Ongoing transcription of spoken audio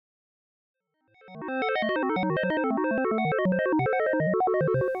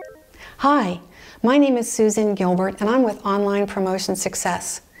Hi, my name is Susan Gilbert and I'm with Online Promotion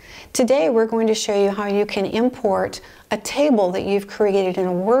Success. Today we're going to show you how you can import a table that you've created in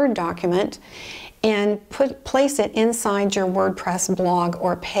a Word document and place it inside your WordPress blog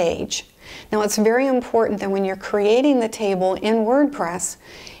or page. Now it's very important that when you're creating the table in WordPress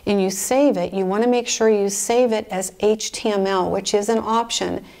and you save it, you want to make sure you save it as HTML, which is an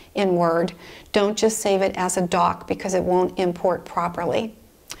option in Word. Don't just save it as a doc because it won't import properly.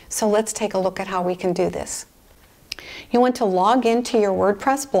 So let's take a look at how we can do this. You want to log into your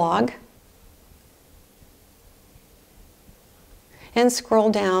WordPress blog and scroll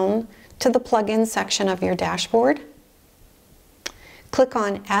down to the plugin section of your dashboard. Click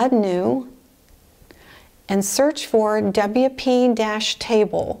on Add New and search for WP-Table,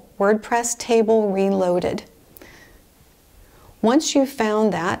 WordPress Table Reloaded. Once you've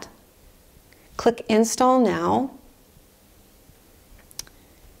found that, click Install Now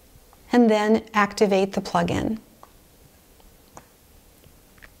and then activate the plugin.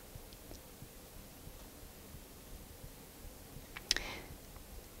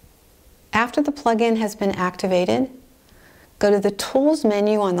 After the plugin has been activated, go to the Tools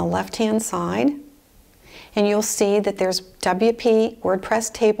menu on the left-hand side, and you'll see that there's WP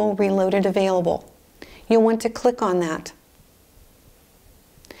WordPress Table Reloaded available. You'll want to click on that.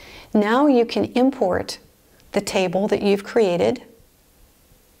 Now you can import the table that you've created.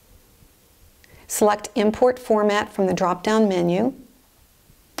 Select Import Format from the drop-down menu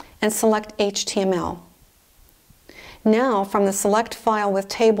and select HTML. Now, from the Select File with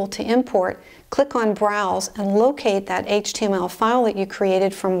Table to import, click on Browse and locate that HTML file that you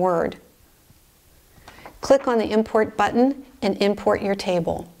created from Word. Click on the Import button and import your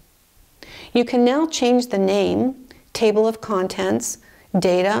table. You can now change the name, table of contents,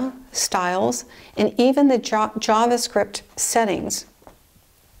 data, styles, and even the JavaScript settings.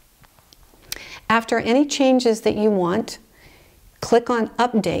 After any changes that you want, click on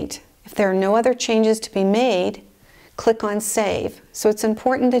Update. If there are no other changes to be made, click on Save. So it's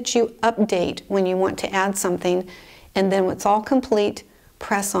important that you update when you want to add something, and then when it's all complete,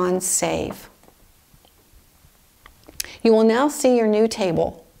 press on Save. You will now see your new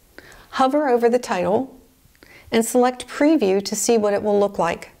table. Hover over the title and select Preview to see what it will look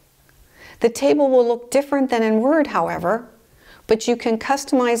like. The table will look different than in Word, however, but you can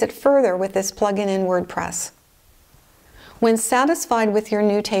customize it further with this plugin in WordPress. When satisfied with your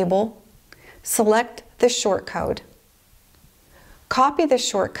new table, select the shortcode. Copy the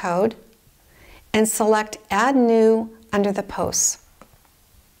shortcode and select Add New under the Posts.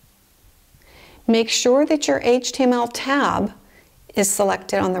 Make sure that your HTML tab is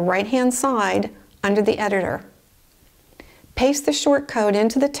selected on the right-hand side under the editor. Paste the shortcode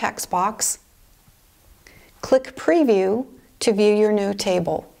into the text box. Click Preview to view your new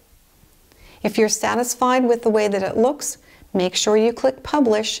table. If you're satisfied with the way that it looks, make sure you click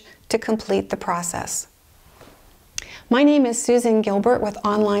Publish to complete the process. My name is Susan Gilbert with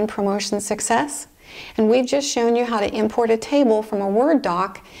Online Promotion Success, and we've just shown you how to import a table from a Word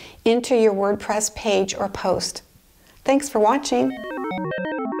doc into your WordPress page or post. Thanks for watching.